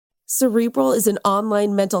Cerebral is an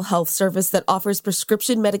online mental health service that offers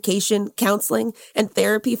prescription medication, counseling, and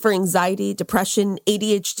therapy for anxiety, depression,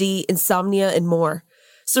 ADHD, insomnia, and more.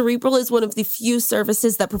 Cerebral is one of the few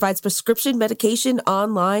services that provides prescription medication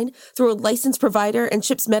online through a licensed provider and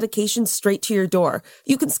ships medication straight to your door.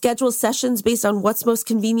 You can schedule sessions based on what's most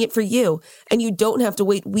convenient for you, and you don't have to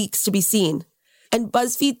wait weeks to be seen. And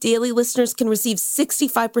BuzzFeed Daily listeners can receive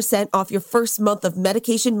 65% off your first month of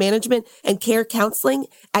medication management and care counseling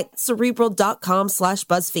at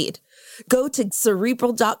Cerebral.com/BuzzFeed. Go to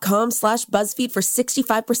Cerebral.com/BuzzFeed for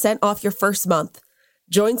 65% off your first month.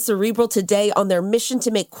 Join Cerebral today on their mission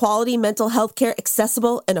to make quality mental health care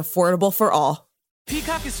accessible and affordable for all.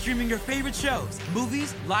 Peacock is streaming your favorite shows,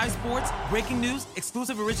 movies, live sports, breaking news,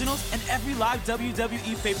 exclusive originals, and every live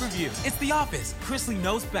WWE pay-per-view. It's The Office, Chris Lee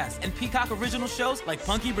Knows Best, and Peacock original shows like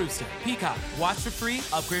Punky Brewster. Peacock, watch for free,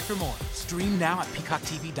 upgrade for more. Stream now at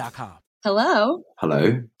peacocktv.com. Hello.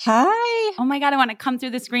 Hello. Hi. Oh my God, I want to come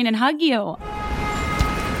through the screen and hug you.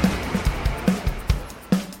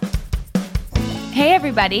 Hey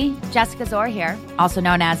everybody, Jessica Zor here, also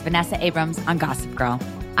known as Vanessa Abrams on Gossip Girl.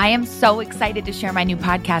 I am so excited to share my new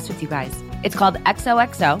podcast with you guys. It's called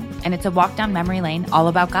XOXO, and it's a walk down memory lane all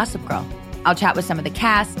about Gossip Girl. I'll chat with some of the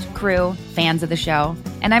cast, crew, fans of the show,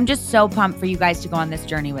 and I'm just so pumped for you guys to go on this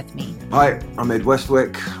journey with me. Hi, I'm Ed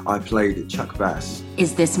Westwick. I played Chuck Bass.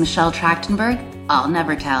 Is this Michelle Trachtenberg? I'll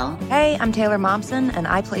never tell. Hey, I'm Taylor Momsen, and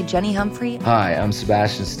I played Jenny Humphrey. Hi, I'm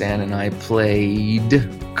Sebastian Stan, and I played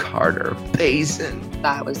Carter Payson.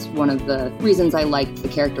 That was one of the reasons I liked the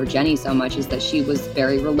character Jenny so much, is that she was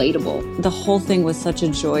very relatable. The whole thing was such a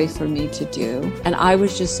joy for me to do. And I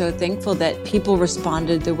was just so thankful that people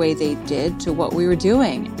responded the way they did to what we were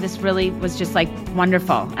doing. This really was just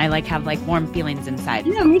wonderful. I have warm feelings inside.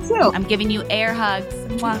 Yeah, me too. I'm giving you air hugs.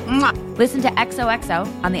 Mwah. Mwah. Listen to XOXO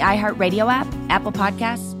on the iHeartRadio app, Apple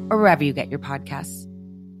Podcasts, or wherever you get your podcasts.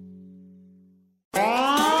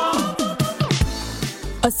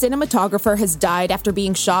 A cinematographer has died after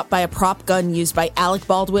being shot by a prop gun used by Alec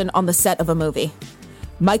Baldwin on the set of a movie.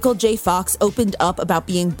 Michael J. Fox opened up about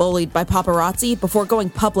being bullied by paparazzi before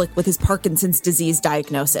going public with his Parkinson's disease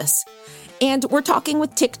diagnosis. And we're talking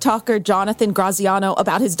with TikToker Jonathan Graziano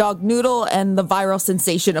about his dog Noodle and the viral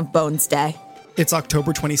sensation of Bones Day. It's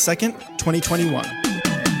October 22nd, 2021.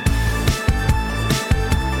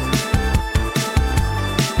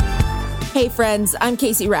 Hey friends, I'm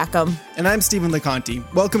Casey Rackham. And I'm Stephen LeConte.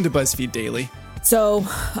 Welcome to BuzzFeed Daily. So,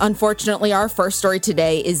 unfortunately, our first story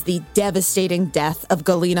today is the devastating death of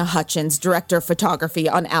Galena Hutchins, director of photography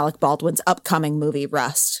on Alec Baldwin's upcoming movie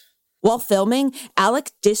Rust. While filming,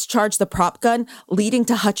 Alec discharged the prop gun, leading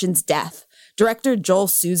to Hutchins' death. Director Joel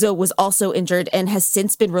Souza was also injured and has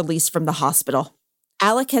since been released from the hospital.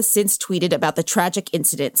 Alec has since tweeted about the tragic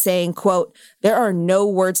incident, saying, quote, "There are no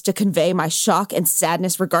words to convey my shock and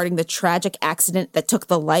sadness regarding the tragic accident that took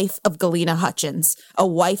the life of Galena Hutchins, a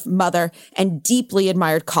wife, mother, and deeply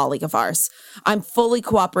admired colleague of ours. I'm fully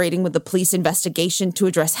cooperating with the police investigation to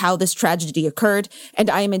address how this tragedy occurred, and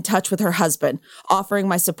I am in touch with her husband, offering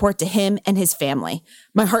my support to him and his family.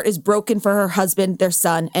 My heart is broken for her husband, their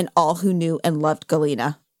son, and all who knew and loved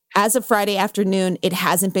Galena." As of Friday afternoon, it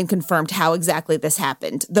hasn't been confirmed how exactly this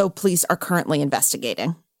happened, though police are currently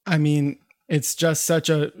investigating. I mean, it's just such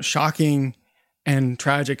a shocking and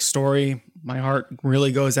tragic story. My heart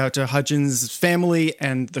really goes out to Hutchins' family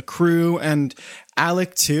and the crew and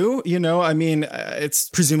Alec too. It's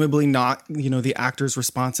presumably not, the actor's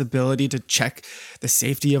responsibility to check the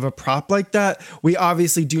safety of a prop like that. We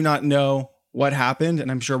obviously do not know what happened,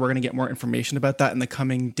 and I'm sure we're going to get more information about that in the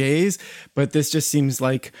coming days. But this just seems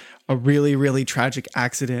like a really, really tragic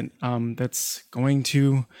accident that's going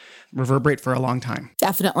to reverberate for a long time.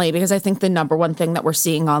 Definitely, because I think the number one thing that we're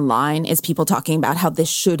seeing online is people talking about how this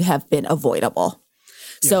should have been avoidable.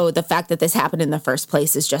 Yeah. So the fact that this happened in the first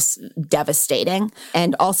place is just devastating.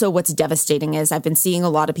 And also what's devastating is I've been seeing a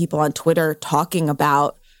lot of people on Twitter talking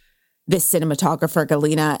about this cinematographer,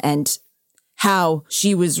 Galena, and how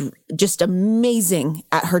she was just amazing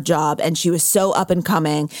at her job and she was so up and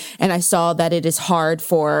coming. And I saw that it is hard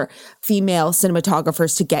for female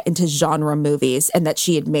cinematographers to get into genre movies and that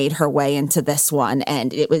she had made her way into this one.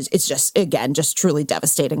 And it's just, again, just truly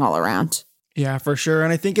devastating all around. Yeah, for sure.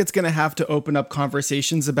 And I think it's going to have to open up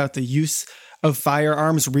conversations about the use of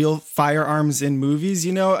firearms, real firearms in movies,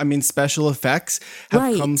 special effects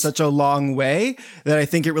have come such a long way that I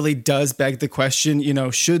think it really does beg the question,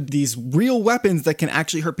 should these real weapons that can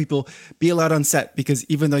actually hurt people be allowed on set? Because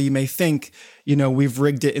even though you may think, we've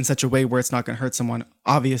rigged it in such a way where it's not going to hurt someone,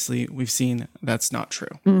 obviously we've seen that's not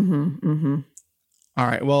true. Mm-hmm, mm-hmm. All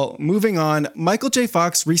right, well, moving on, Michael J.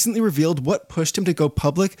 Fox recently revealed what pushed him to go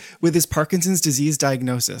public with his Parkinson's disease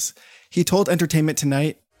diagnosis. He told Entertainment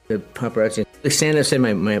Tonight, the paparazzi, they stand outside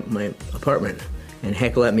my apartment and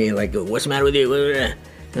heckle at me like, what's the matter with you? And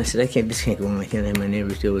I said, this can't go on. I can't have my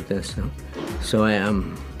neighbors deal with this. So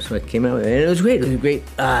I came out with it, and it was great. It was great.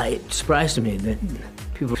 It surprised me that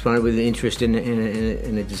people responded with interest and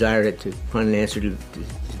a desire to find an answer to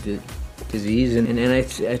the disease, and I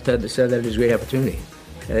thought that was a great opportunity.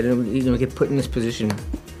 I didn't get put in this position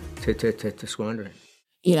to squander it.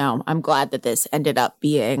 You know, I'm glad that this ended up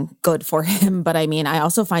being good for him. But I mean, I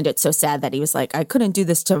also find it so sad that he was like, I couldn't do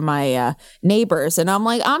this to my neighbors. And I'm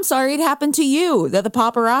like, I'm sorry it happened to you, that the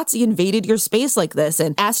paparazzi invaded your space like this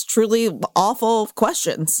and asked truly awful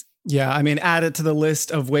questions. Yeah, I mean, add it to the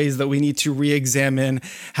list of ways that we need to re-examine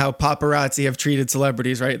how paparazzi have treated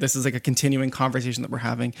celebrities, right? This is like a continuing conversation that we're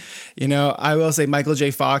having. You know, I will say Michael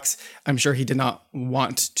J. Fox, I'm sure he did not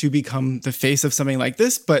want to become the face of something like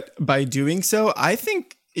this, but by doing so, I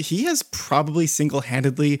think he has probably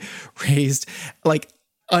single-handedly raised like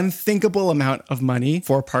unthinkable amount of money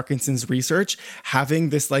for Parkinson's research.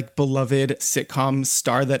 Having this like beloved sitcom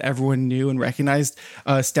star that everyone knew and recognized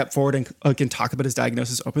step forward and can talk about his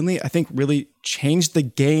diagnosis openly, I think really changed the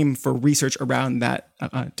game for research around that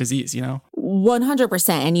disease, you know? 100%.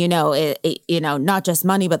 And, you know, not just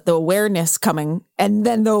money, but the awareness coming and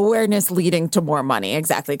then the awareness leading to more money.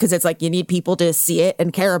 Exactly. Because it's like you need people to see it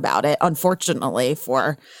and care about it, unfortunately,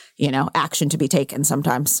 for, you know, action to be taken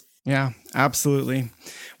sometimes. Yeah, absolutely.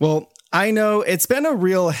 Well, I know it's been a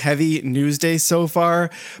real heavy news day so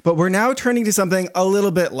far, but we're now turning to something a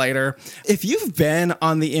little bit lighter. If you've been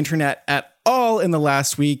on the internet at all in the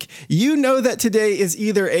last week, you know that today is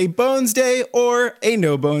either a Bones Day or a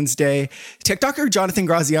No Bones Day. TikToker Jonathan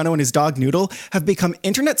Graziano and his dog Noodle have become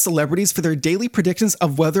internet celebrities for their daily predictions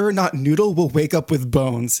of whether or not Noodle will wake up with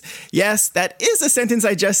bones. Yes, that is a sentence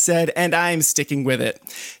I just said, and I'm sticking with it.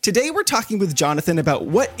 Today we're talking with Jonathan about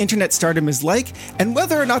what internet stardom is like and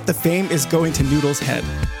whether or not the fame is going to Noodle's head.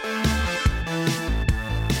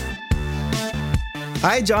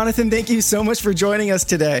 Hi, Jonathan. Thank you so much for joining us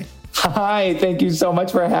today. Hi, thank you so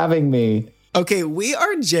much for having me. Okay, we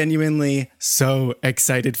are genuinely so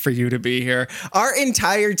excited for you to be here. Our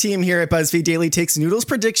entire team here at BuzzFeed Daily takes Noodle's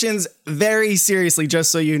predictions very seriously,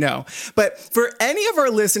 just so you know. But for any of our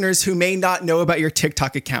listeners who may not know about your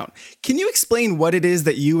TikTok account, can you explain what it is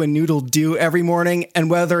that you and Noodle do every morning and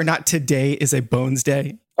whether or not today is a Bones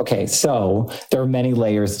Day? Okay, so there are many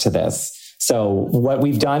layers to this. So what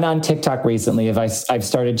we've done on TikTok recently is I've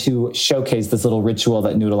started to showcase this little ritual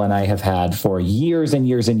that Noodle and I have had for years and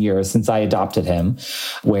years and years since I adopted him,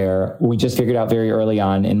 where we just figured out very early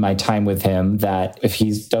on in my time with him that if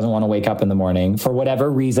he doesn't want to wake up in the morning, for whatever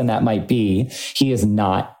reason that might be, he is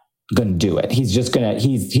not going to do it. He's just going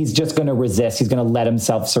to resist. He's going to let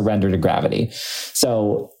himself surrender to gravity.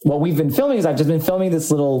 So what we've been filming is I've just been filming this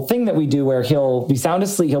little thing that we do where he'll be sound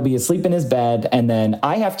asleep. He'll be asleep in his bed. And then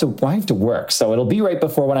I have to work. So it'll be right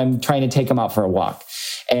before when I'm trying to take him out for a walk.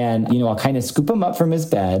 And, you know, I'll kind of scoop him up from his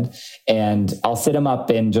bed and I'll sit him up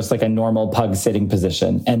in just like a normal pug sitting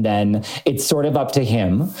position. And then it's sort of up to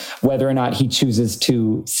him whether or not he chooses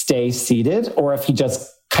to stay seated or if he just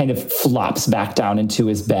kind of flops back down into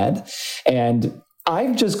his bed. And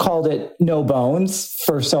I've just called it No Bones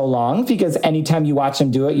for so long because anytime you watch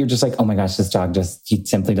him do it, you're just like, oh my gosh, this dog he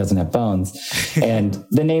simply doesn't have bones. And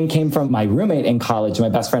the name came from my roommate in college, my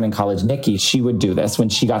best friend in college, Nikki. She would do this when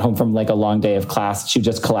she got home from like a long day of class. She would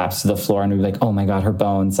just collapse to the floor and we'd be like, oh my God, her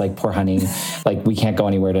bones, like poor honey, like we can't go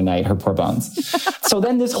anywhere tonight, her poor bones. So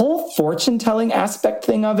then this whole fortune telling aspect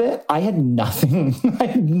thing of it, I had nothing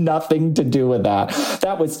to do with that.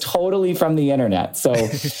 That was totally from the internet. So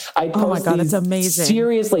I post oh my God, it's amazing.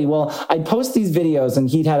 Seriously. Well, I'd post these videos and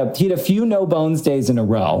he'd had a few No Bones days in a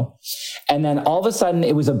row. And then all of a sudden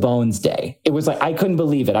it was a Bones Day. It was like, I couldn't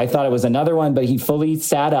believe it. I thought it was another one, but he fully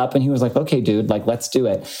sat up and he was like, okay, dude, like, let's do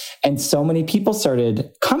it. And so many people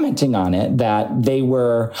started commenting on it that they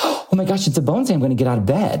were, oh my gosh, it's a Bones Day. I'm going to get out of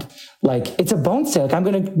bed. Like, it's a Bones Day. Like, I'm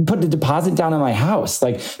going to put the deposit down on my house.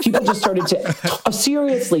 Like, people just started to,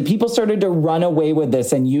 seriously, people started to run away with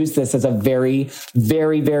this and use this as a very,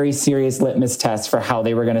 very, very serious litmus test for how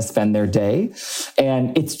they were going to spend their day.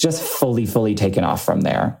 And it's just fully taken off from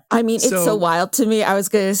there. I mean, it's so wild to me. I was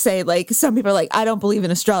going to say, like, some people are like, I don't believe in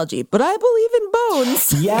astrology, but I believe in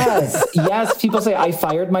bones. Yes. People say, I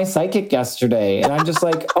fired my psychic yesterday. And I'm just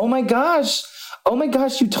like, oh my gosh,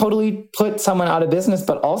 you totally put someone out of business,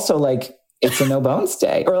 but also like, it's a No Bones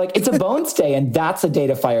Day or like, it's a Bones Day and that's a day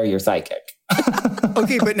to fire your psychic.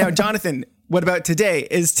 Okay, but now, Jonathan, What about today?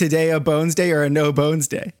 Is today a bones day or a no bones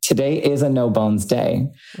day? Today is a no bones day.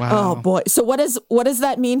 Wow. Oh boy. So what does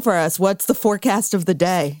that mean for us? What's the forecast of the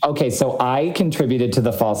day? Okay, so I contributed to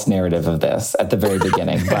the false narrative of this at the very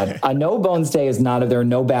beginning, but a no bones day is not, there are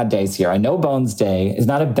no bad days here. A no bones day is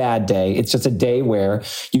not a bad day. It's just a day where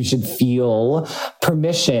you should feel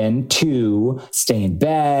permission to stay in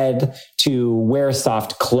bed, to wear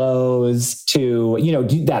soft clothes, to,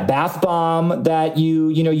 do that bath bomb that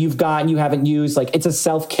you've got and you haven't used. Like, it's a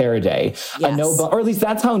self-care day. Yes. Or at least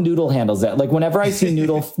that's how Noodle handles it. Like, whenever I see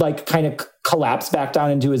Noodle like kind of collapse back down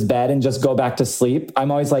into his bed and just go back to sleep, I'm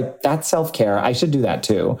always like, that's self-care. I should do that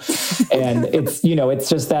too. And it's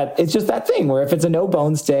just that thing where if it's a no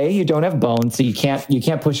bones day, you don't have bones, so you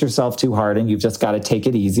can't push yourself too hard, and you've just got to take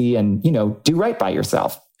it easy and, do right by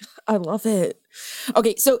yourself. I love it.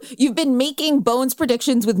 Okay, so you've been making bones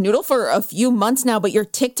predictions with Noodle for a few months now, but your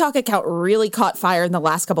TikTok account really caught fire in the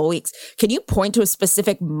last couple of weeks. Can you point to a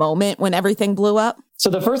specific moment when everything blew up? So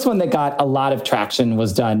the first one that got a lot of traction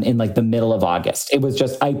was done in like the middle of August. It was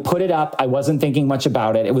just, I put it up. I wasn't thinking much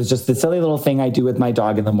about it. It was just the silly little thing I do with my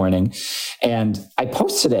dog in the morning. And I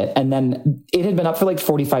posted it, and then it had been up for like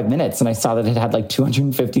 45 minutes. And I saw that it had like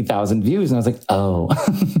 250,000 views. And I was like, oh,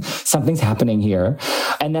 something's happening here.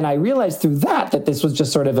 And then I realized through that this was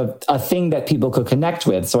just sort of a thing that people could connect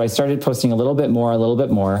with. So I started posting a little bit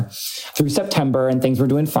more through September, and things were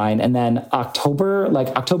doing fine. And then October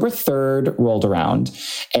 3rd rolled around,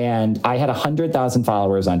 and I had 100,000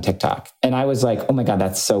 followers on TikTok. And I was like, oh my God,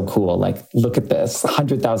 that's so cool. Like, look at this,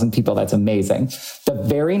 100,000 people. That's amazing. The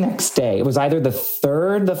very next day, it was either the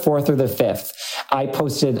 3rd, the 4th, or the 5th, I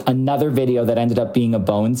posted another video that ended up being a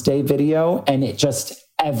Bones Day video. And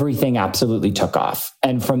everything absolutely took off.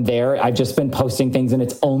 And from there, I've just been posting things, and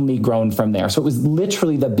it's only grown from there. So it was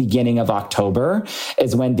literally the beginning of October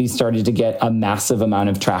is when these started to get a massive amount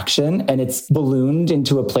of traction, and it's ballooned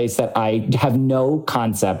into a place that I have no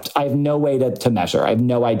concept. I have no way to measure. I have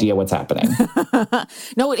no idea what's happening.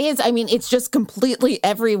 No, it is. I mean, it's just completely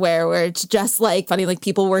everywhere, where it's just like funny, like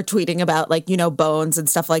people were tweeting about like, bones and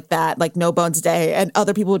stuff like that, like no bones day. And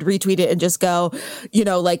other people would retweet it and just go,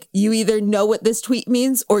 like, you either know what this tweet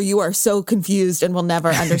means or you are so confused and will never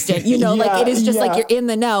understand, like it is just like you're in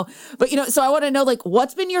the know. But, so I want to know, like,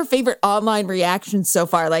 what's been your favorite online reaction so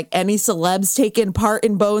far? Like, any celebs taking part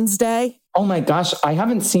in Bones Day? Oh my gosh, I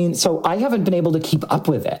haven't been able to keep up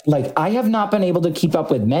with it. Like, I have not been able to keep up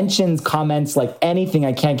with mentions, comments, like anything.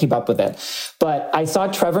 I can't keep up with it. But I saw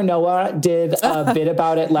Trevor Noah did a bit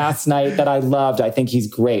about it last night that I loved. I think he's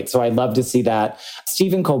great. So I'd love to see that.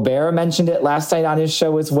 Stephen Colbert mentioned it last night on his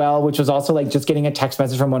show as well, which was also like just getting a text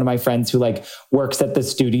message from one of my friends who like works at the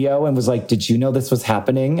studio and was like, did you know this was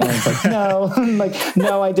happening? And I was like, no,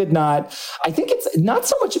 no, I did not. I think it's not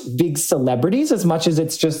so much big celebrities as much as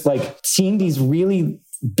it's just like seeing these really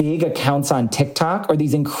big accounts on TikTok, or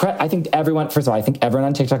these I think everyone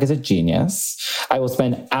on TikTok is a genius. I will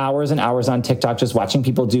spend hours and hours on TikTok just watching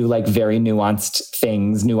people do like very nuanced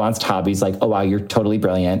things, nuanced hobbies, like, oh wow, you're totally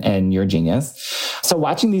brilliant and you're a genius. So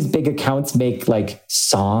watching these big accounts make like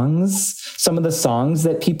songs, some of the songs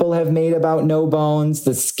that people have made about no bones,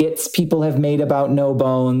 the skits people have made about no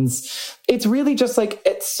bones. It's really just like,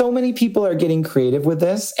 so many people are getting creative with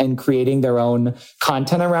this and creating their own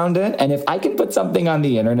content around it. And if I can put something on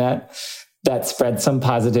the internet that spreads some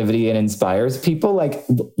positivity and inspires people, like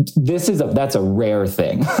that's a rare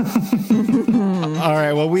thing. All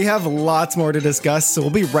right, well, we have lots more to discuss, so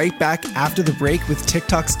we'll be right back after the break with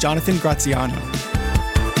TikTok's Jonathan Graziano.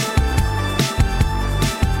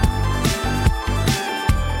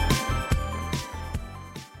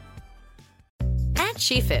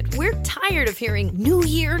 SheFit, we're tired of hearing new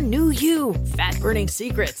year, new you, fat-burning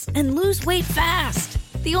secrets, and lose weight fast.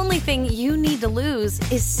 The only thing you need to lose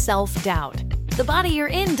is self-doubt. The body you're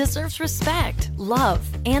in deserves respect, love,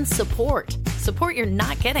 and support. Support you're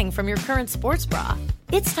not getting from your current sports bra.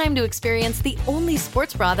 It's time to experience the only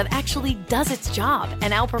sports bra that actually does its job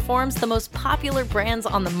and outperforms the most popular brands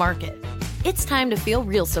on the market. It's time to feel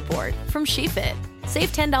real support from SheFit.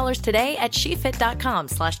 Save $10 today at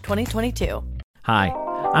SheFit.com/2022. Hi,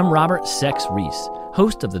 I'm Robert Sex Reese,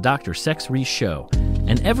 host of the Dr. Sex Reese Show.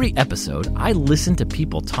 And every episode, I listen to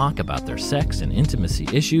people talk about their sex and intimacy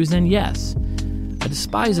issues, and yes, I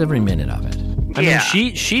despise every minute of it. I mean,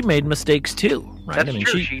 she made mistakes too, right? That's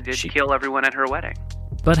true. She did kill everyone at her wedding.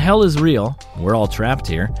 But hell is real, we're all trapped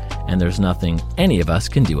here, and there's nothing any of us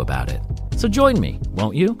can do about it. So join me,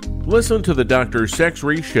 won't you? Listen to the Dr. Sex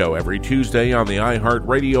Reese Show every Tuesday on the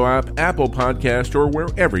iHeartRadio app, Apple Podcast, or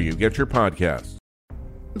wherever you get your podcasts.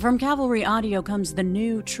 From Cavalry Audio comes the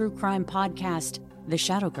new true crime podcast, The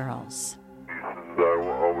Shadow Girls. I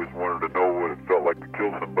always wanted to know what like to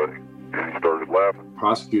kill somebody. And he started laughing.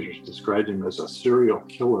 Prosecutors described him as a serial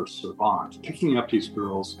killer savant, picking up these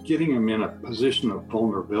girls, getting them in a position of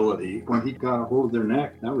vulnerability. When he got a hold of their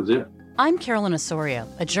neck, that was it. I'm Carolyn Osorio,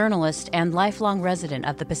 a journalist and lifelong resident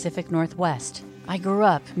of the Pacific Northwest. I grew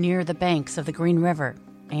up near the banks of the Green River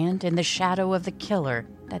and in the shadow of the killer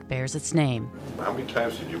that bears its name. How many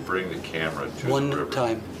times did you bring the camera to One the river?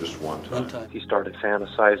 time. Just one time? One time. He started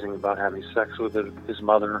fantasizing about having sex with his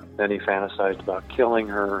mother. Then he fantasized about killing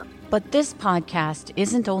her. But this podcast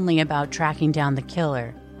isn't only about tracking down the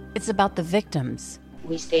killer. It's about the victims.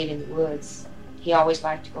 We stayed in the woods. He always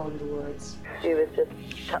liked to go to the woods. She was just,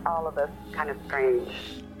 to all of us, kind of strange.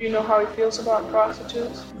 You know how he feels about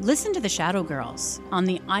prostitutes? Listen to The Shadow Girls on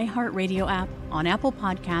the iHeartRadio app, on Apple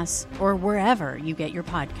Podcasts, or wherever you get your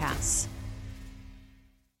podcasts.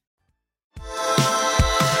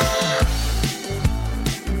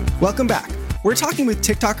 Welcome back. We're talking with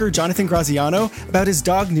TikToker Jonathan Graziano about his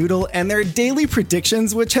dog Noodle and their daily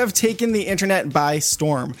predictions, which have taken the internet by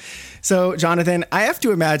storm. So, Jonathan, I have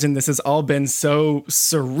to imagine this has all been so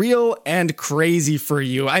surreal and crazy for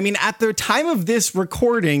you. I mean, at the time of this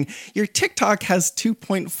recording, your TikTok has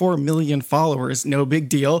 2.4 million followers. No big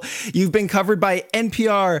deal. You've been covered by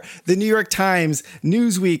NPR, The New York Times,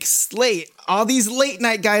 Newsweek, Slate. All these late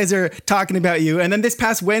night guys are talking about you. And then this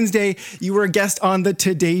past Wednesday, you were a guest on the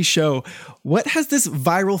Today Show. What has this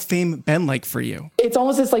viral fame been like for you? It's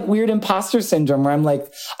almost this like weird imposter syndrome where I'm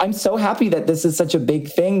like, I'm so happy that this is such a big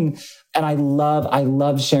thing. And I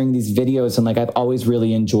love sharing these videos. And like, I've always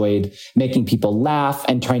really enjoyed making people laugh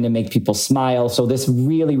and trying to make people smile. So this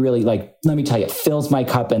really, really, like, let me tell you, it fills my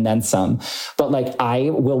cup and then some. But like, I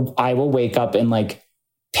will wake up and like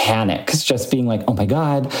panic, just being like, oh my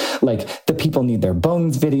God, like the people need their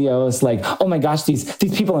bones videos. Like, oh my gosh, these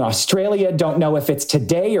people in Australia don't know if it's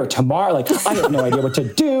today or tomorrow. Like, I have no idea what to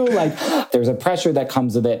do. Like, there's a pressure that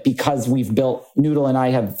comes with it because we've built, Noodle and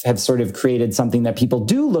I have sort of created something that people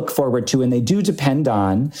do look forward to and they do depend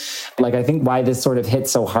on. Like, I think why this sort of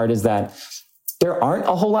hits so hard is that there aren't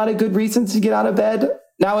a whole lot of good reasons to get out of bed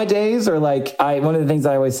nowadays. Or like, one of the things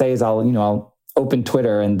I always say is I'll open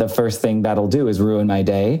Twitter and the first thing that'll do is ruin my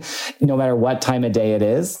day, no matter what time of day it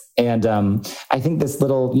is. And I think this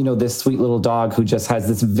little, this sweet little dog who just has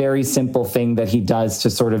this very simple thing that he does to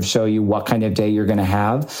sort of show you what kind of day you're going to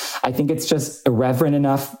have. I think it's just irreverent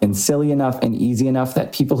enough and silly enough and easy enough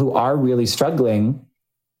that people who are really struggling,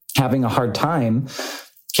 having a hard time,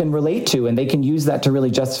 can relate to, and they can use that to really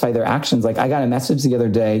justify their actions. Like I got a message the other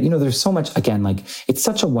day, there's so much, again, like it's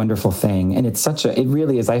such a wonderful thing. And it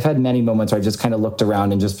really is. I've had many moments where I just kind of looked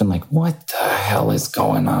around and just been like, what the hell is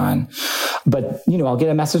going on? But, I'll get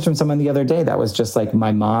a message from someone the other day that was just like,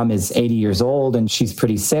 my mom is 80 years old and she's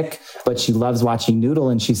pretty sick, but she loves watching Noodle.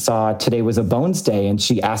 And she saw today was a Bones Day and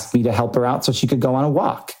she asked me to help her out so she could go on a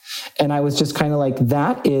walk. And I was just kind of like,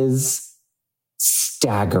 that is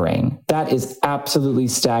staggering. That is absolutely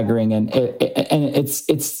staggering. And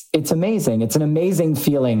it's amazing. It's an amazing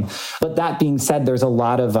feeling. But that being said, there's a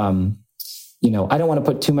lot of, I don't want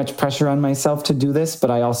to put too much pressure on myself to do this, but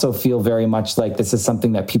I also feel very much like this is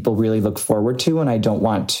something that people really look forward to. And I don't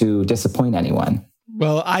want to disappoint anyone.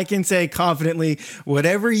 Well, I can say confidently,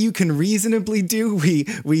 whatever you can reasonably do,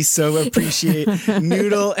 we so appreciate.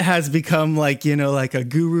 Noodle has become like a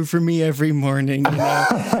guru for me every morning.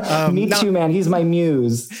 Me too, man. He's my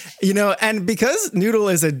muse. And because Noodle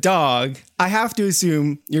is a dog, I have to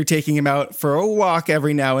assume you're taking him out for a walk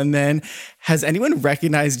every now and then. Has anyone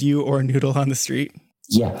recognized you or Noodle on the street?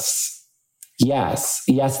 Yes,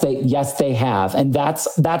 they have. And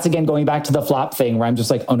that's again, going back to the flop thing where I'm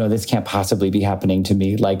just like, oh no, this can't possibly be happening to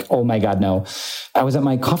me. Like, oh my God, no. I was at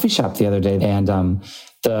my coffee shop the other day and,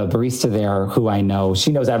 the barista there who I know,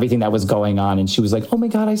 she knows everything that was going on. And she was like, oh my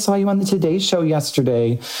God, I saw you on the Today Show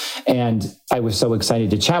yesterday. And I was so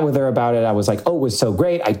excited to chat with her about it. I was like, oh, it was so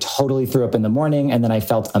great. I totally threw up in the morning. And then I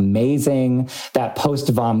felt amazing. That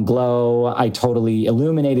post-vom glow, I totally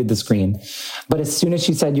illuminated the screen. But as soon as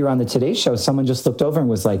she said you're on the Today Show, someone just looked over and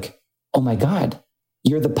was like, oh my God,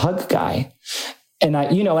 you're the pug guy. And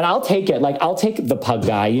and I'll take it. Like, I'll take the pug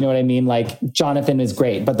guy. You know what I mean? Like, Jonathan is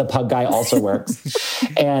great, but the pug guy also works.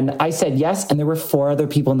 And I said yes. And there were 4 other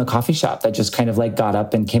people in the coffee shop that just kind of like got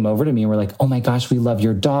up and came over to me and were like, oh my gosh, we love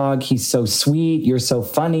your dog. He's so sweet. You're so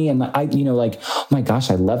funny. And oh my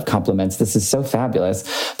gosh, I love compliments. This is so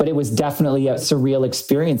fabulous. But it was definitely a surreal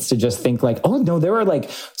experience to just think like, oh no, there are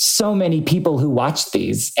like so many people who watch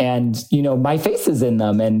these and, my face is in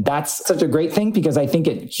them. And that's such a great thing because I think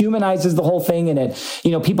it humanizes the whole thing and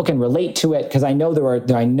that, people can relate to it, because I know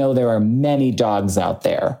there are many dogs out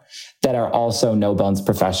there that are also no bones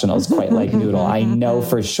professionals, quite like Noodle. I know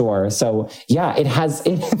for sure. So yeah, it has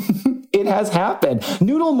happened.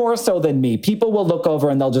 Noodle more so than me. People will look over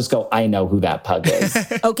and they'll just go, I know who that pug is.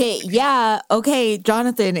 Okay,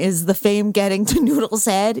 Jonathan, is the fame getting to Noodle's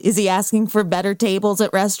head? Is he asking for better tables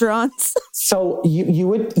at restaurants? So you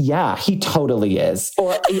would, yeah, he totally is.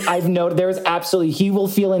 Or I've noted he will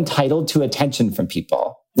feel entitled to attention from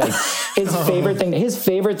people. Like his favorite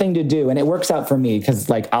thing to do, and it works out for me because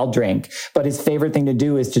I'll drink, but his favorite thing to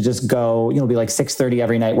do is to just go, it'll be 6:30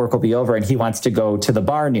 every night, work will be over, and he wants to go to the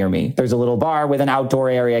bar near me. There's a little bar with an outdoor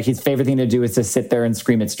area. His favorite thing to do is to sit there and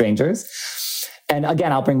scream at strangers. And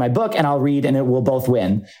again, I'll bring my book and I'll read and we'll both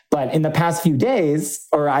win. But in the past few days,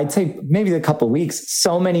 or I'd say maybe a couple of weeks,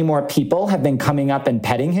 so many more people have been coming up and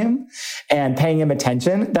petting him and paying him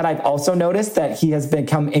attention that I've also noticed that he has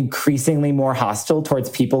become increasingly more hostile towards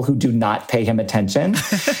people who do not pay him attention.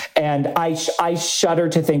 And I shudder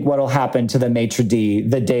to think what'll happen to the maitre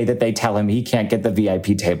d' the day that they tell him he can't get the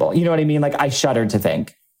VIP table. You know what I mean? I shudder to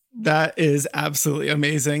think. That is absolutely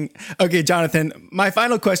amazing. Okay, Jonathan, my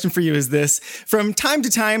final question for you is this. From time to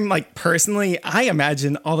time, personally, I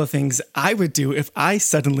imagine all the things I would do if I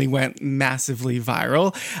suddenly went massively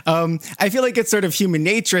viral. I feel like it's sort of human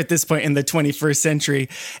nature at this point in the 21st century.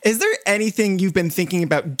 Is there anything you've been thinking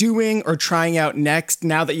about doing or trying out next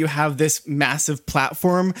now that you have this massive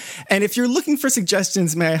platform? And if you're looking for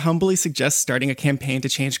suggestions, may I humbly suggest starting a campaign to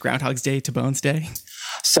change Groundhog's Day to Bones Day?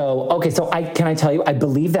 Can I tell you, I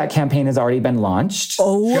believe that campaign has already been launched.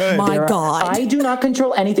 Oh my God. I do not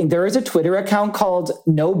control anything. There is a Twitter account called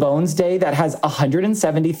No Bones Day that has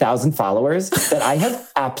 170,000 followers that I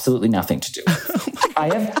have absolutely nothing to do with.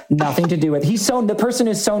 I have nothing to do with. The person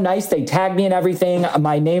is so nice. They tag me and everything.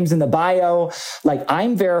 My name's in the bio.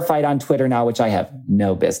 I'm verified on Twitter now, which I have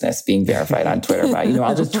no business being verified on Twitter. But,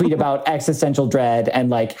 I'll just tweet about existential dread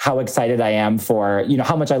and how excited I am for,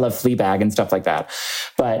 how much I love Fleabag and stuff like that.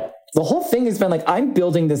 But the whole thing has been I'm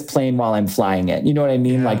building this plane while I'm flying it. You know what I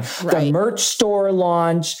mean? The merch store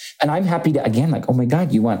launch. And I'm happy to, again, oh my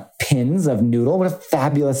God, you want pins of Noodle? What a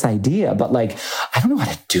fabulous idea. But I don't know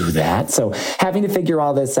how to do that. So having to figure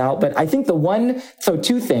all this out. But I think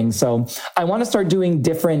two things. So I want to start doing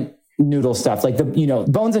different Noodle stuff.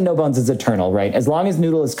 Bones and No Bones is eternal, right? As long as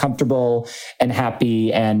Noodle is comfortable and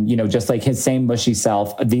happy and, just his same mushy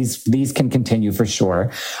self, these can continue for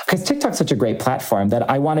sure. Because TikTok's such a great platform that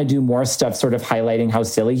I want to do more stuff sort of highlighting how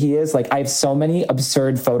silly he is. I have so many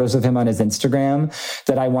absurd photos of him on his Instagram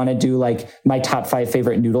that I want to do my top 5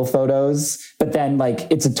 favorite Noodle photos. But then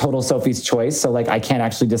it's a total Sophie's choice. So I can't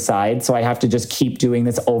actually decide. So I have to just keep doing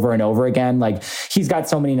this over and over again. He's got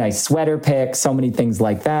so many nice sweater pics, so many things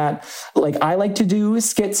like that. I like to do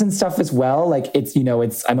skits and stuff as well.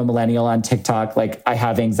 I'm a millennial on TikTok. I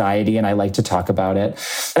have anxiety and I like to talk about it.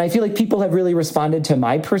 And I feel people have really responded to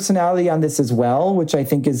my personality on this as well, which I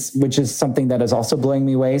think is something that is also blowing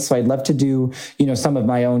me away. So I'd love to do, some of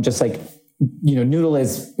my own, just Noodle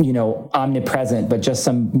is, omnipresent, but just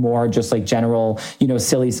some more general,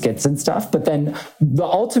 silly skits and stuff. But then the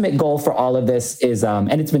ultimate goal for all of this is, and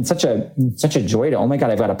it's been such a joy to, oh my God,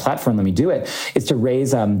 I've got a platform, let me do it, is to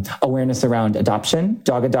raise awareness around adoption,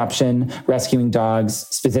 dog adoption, rescuing dogs,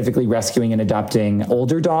 specifically rescuing and adopting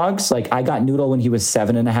older dogs. I got Noodle when he was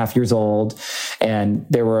 7.5 years old, and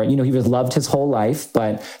there were, he was loved his whole life,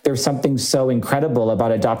 but there's something so incredible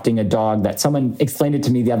about adopting a dog that someone explained it to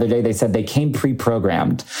me the other day. They said they came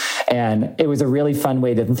pre-programmed, and it was a really fun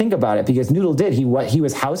way to think about it, because Noodle he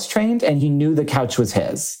was house trained and he knew the couch was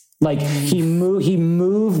his. He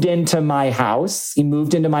moved into my house. He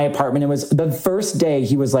moved into my apartment. It was the first day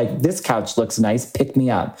he was like, this couch looks nice. Pick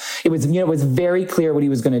me up. It was, it was very clear what he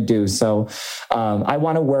was going to do. So, I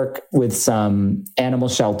want to work with some animal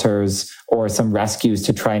shelters or some rescues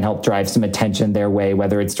to try and help drive some attention their way,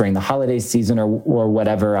 whether it's during the holiday season or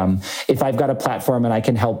whatever. If I've got a platform and I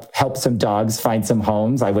can help some dogs find some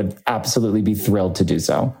homes, I would absolutely be thrilled to do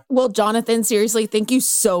so. Well, Jonathan, seriously, thank you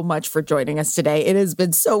so much for joining us today. It has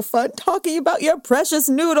been so fun talking about your precious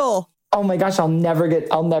Noodle. Oh my gosh, I'll never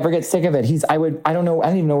get sick of it. I don't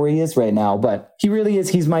even know where he is right now, but he really is.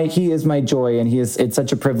 He is my joy, and it's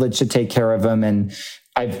such a privilege to take care of him. And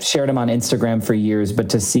I've shared him on Instagram for years, but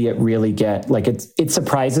to see it really get it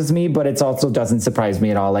surprises me, but it also doesn't surprise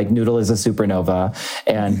me at all. Noodle is a supernova,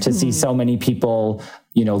 and to see so many people,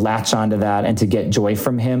 latch onto that and to get joy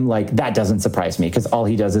from him, that doesn't surprise me, because all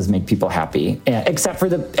he does is make people happy, except for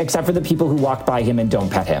the people who walk by him and don't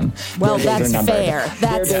pet him. Well, that's fair.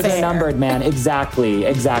 That's fair. They're numbered, man. Exactly.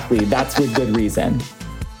 That's with good reason.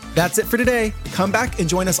 That's it for today. Come back and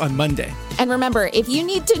join us on Monday. And remember, if you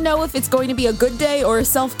need to know if it's going to be a good day or a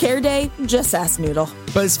self-care day, just ask Noodle.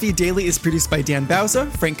 BuzzFeed Daily is produced by Dan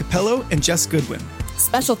Bauza, Frank Capello, and Jess Goodwin.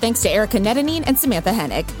 Special thanks to Erica Netanine and Samantha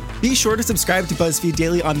Hennig. Be sure to subscribe to BuzzFeed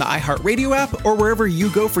Daily on the iHeartRadio app or wherever you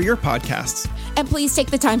go for your podcasts. And please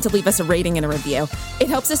take the time to leave us a rating and a review. It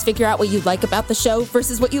helps us figure out what you like about the show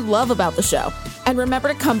versus what you love about the show. And remember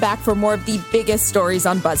to come back for more of the biggest stories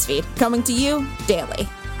on BuzzFeed, coming to you daily.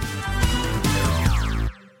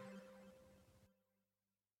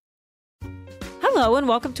 Hello and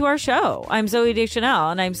welcome to our show. I'm Zooey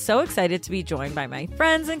Deschanel, and I'm so excited to be joined by my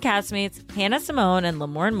friends and castmates Hannah Simone and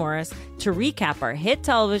Lamorne Morris to recap our hit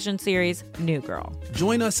television series, New Girl.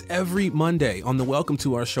 Join us every Monday on the Welcome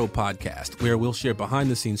to Our Show podcast, where we'll share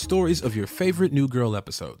behind-the-scenes stories of your favorite New Girl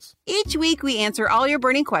episodes. Each week, we answer all your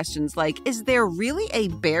burning questions like, is there really a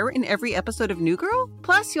bear in every episode of New Girl?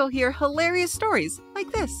 Plus, you'll hear hilarious stories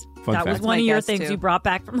like this. That was one of your things you brought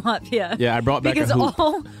back from Latvia. Yeah, I brought back because a hoop.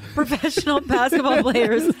 all professional basketball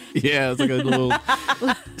players. Yeah, it's like a little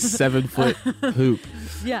 7-foot hoop.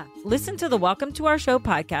 Yeah. Listen to the Welcome to Our Show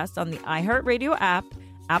podcast on the iHeartRadio app,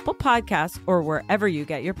 Apple Podcasts, or wherever you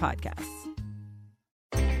get your podcasts.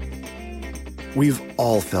 We've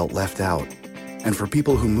all felt left out. And for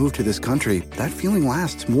people who move to this country, that feeling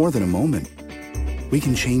lasts more than a moment. We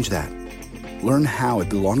can change that. Learn how at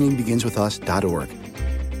belongingbeginswithus.org.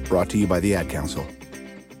 Brought to you by the Ad Council.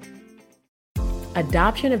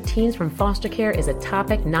 Adoption of teens from foster care is a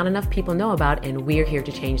topic not enough people know about, and we're here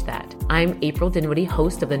to change that. I'm April Dinwiddie,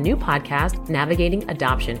 host of the new podcast, Navigating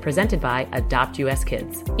Adoption, presented by Adopt US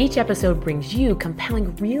Kids. Each episode brings you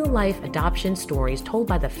compelling real-life adoption stories told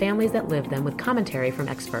by the families that live them with commentary from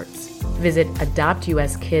experts. Visit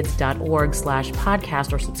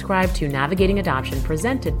adoptuskids.org/podcast or subscribe to Navigating Adoption,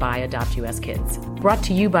 presented by Adopt US Kids. Brought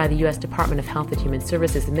to you by the U.S. Department of Health and Human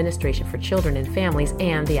Services Administration for Children and Families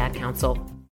and the Ad Council.